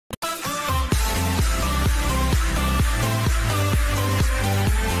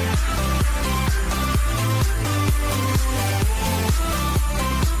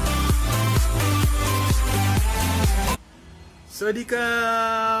So di ka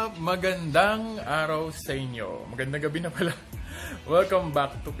magandang araw sa inyo. Magandang gabi na pala. Welcome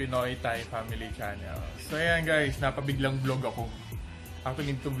back to Pinoy Thai Family Channel. So ayan guys, napabiglang vlog ako.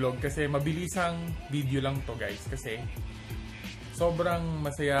 Actually into vlog kasi mabilisang video lang to guys. Kasi sobrang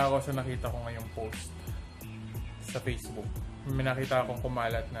masaya ako sa nakita ko ngayong post sa Facebook. May nakita akong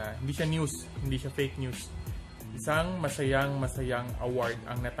kumalat na hindi siya news, hindi siya fake news. Isang masayang award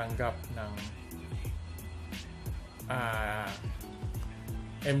ang natanggap ng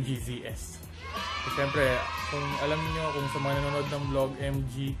MGZS. So, siyempre, kung alam niyo kung sa mga nanonood ng vlog,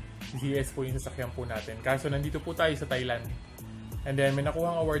 MGZS po yung sasakyan po natin. Kaso nandito po tayo sa Thailand. And then may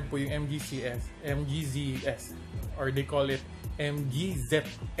nakuhang award po yung MGZS, or they call it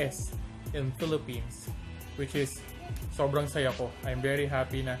MGZS in Philippines, which is sobrang saya ko. I'm very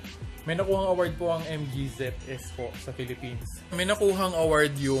happy na may nakuhang award po ang MGZS po sa Philippines. May nakuhang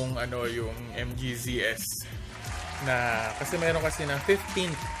award yung MGZS na kasi meron kasi ng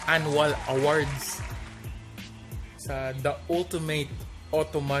 15th annual awards sa the ultimate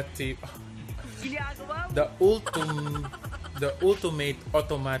automotive the ultimate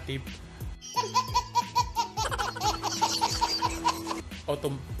automotive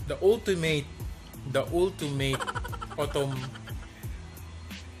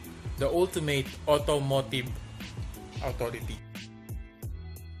authority.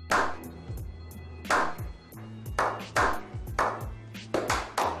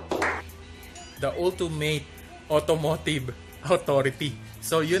 The Ultimate Automotive Authority.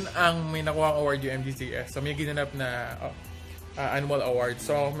 So, yun ang may nakuha award yung MGZS. So, may ginanap na annual award.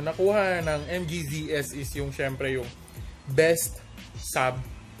 So, may nakuha ng MGZS is yung, syempre, yung Best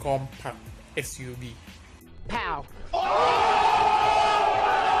Subcompact SUV. Pow!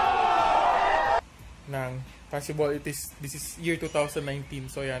 Ng possible, this is year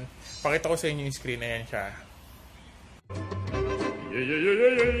 2019. So, yan. Pakita ko sa inyo yung screen. Ayan siya.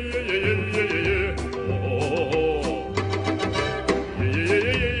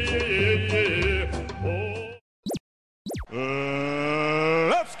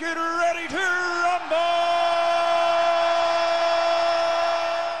 Let's get ready to rumble!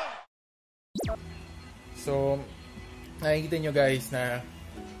 So, nakikita nyo guys na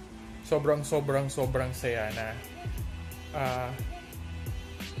sobrang saya na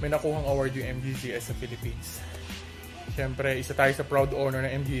may nakuhang award yung MGZS sa Philippines. Siyempre, isa tayo sa proud owner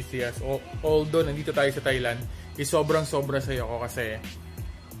ng MGZS. Although nandito tayo sa Thailand, sobrang saya ko kasi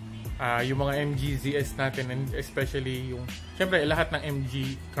yung mga MGZS natin, and especially yung, siyempre, lahat ng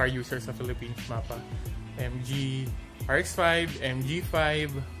MG car users sa Philippines, mapa. MG RX-5, MG5,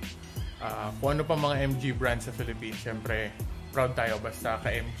 kung ano pa mga MG brands sa Philippines, siyempre, proud tayo basta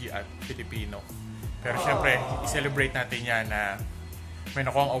ka-MG at Filipino. Pero siyempre, i-celebrate natin yan na may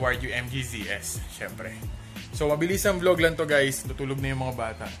nakuhang award yung MGZS, siyempre. So, mabilis ang vlog lang to guys. Tutulog na yung mga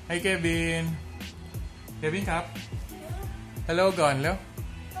bata. Hi, Kevin! Kevin, Kap? Hello, Gonlo?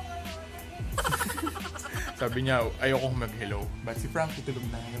 Sabi niya, ayokong mag-hello. But si Frank, tutulog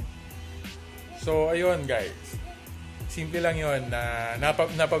na ngayon. So, ayun guys. Simple lang yun.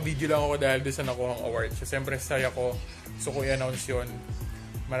 Napa-video lang ako dahil doon sa nakuhang award. So, siyempre, saya ko. So, ko i-announce yun.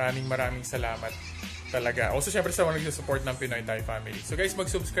 Maraming salamat talaga. Also, siyempre, sa mga nag-support ng Pinoy Thai Family. So, guys,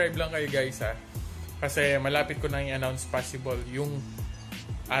 mag-subscribe lang kayo guys ha. Kasi malapit ko na i-announce possible yung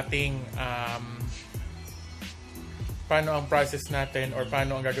ating paano ang process natin or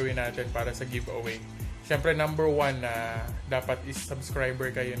paano ang gagawin natin para sa giveaway. Siyempre, number one na dapat is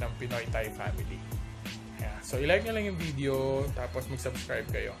subscriber kayo ng Pinoy Thai Family. Yeah. So, i-like nyo lang yung video tapos mag-subscribe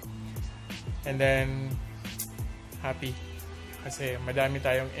kayo. And then, happy. Kasi madami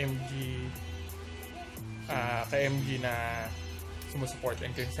tayong ka-MG na sumusupport.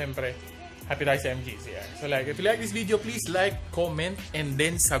 And siyempre, happy tayo sa MGZS. So if you like this video, please like, comment, and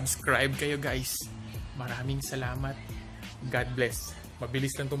then subscribe kayo guys. Maraming salamat. God bless.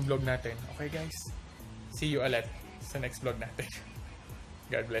 Mabilis lang tong vlog natin. Okay guys? See you ulit sa next vlog natin.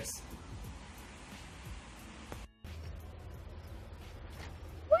 God bless.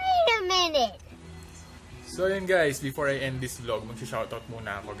 Wait a minute! So yun guys, before I end this vlog, mag-shoutout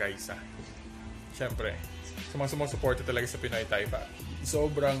muna ako guys ha. Siyempre, sa mga sumusuporta talaga sa Pinoy Thai Family.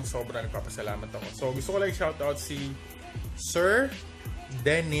 Sobrang nagpapasalamat ako. So gusto ko lang shoutout si Sir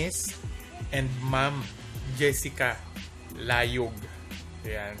Dennis and Ma'am Jessica Layog.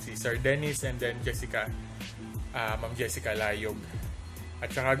 Ayan, si Sir Dennis and then Jessica, Ma'am Jessica Layog.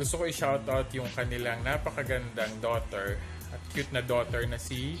 At saka gusto ko i-shoutout yung kanilang napakagandang daughter at cute na daughter na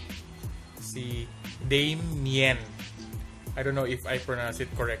si Damien. I don't know if I pronounce it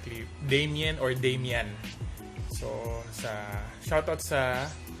correctly. Damien or Damian. So, shoutout sa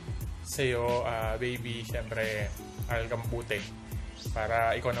sa'yo, baby. Siyempre, aral ka mabuti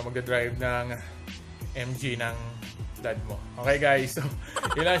para ikaw na magdadrive ng MG ng dad mo. Okay guys, so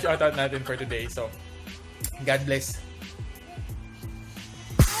yun lang shoutout natin for today. So God bless.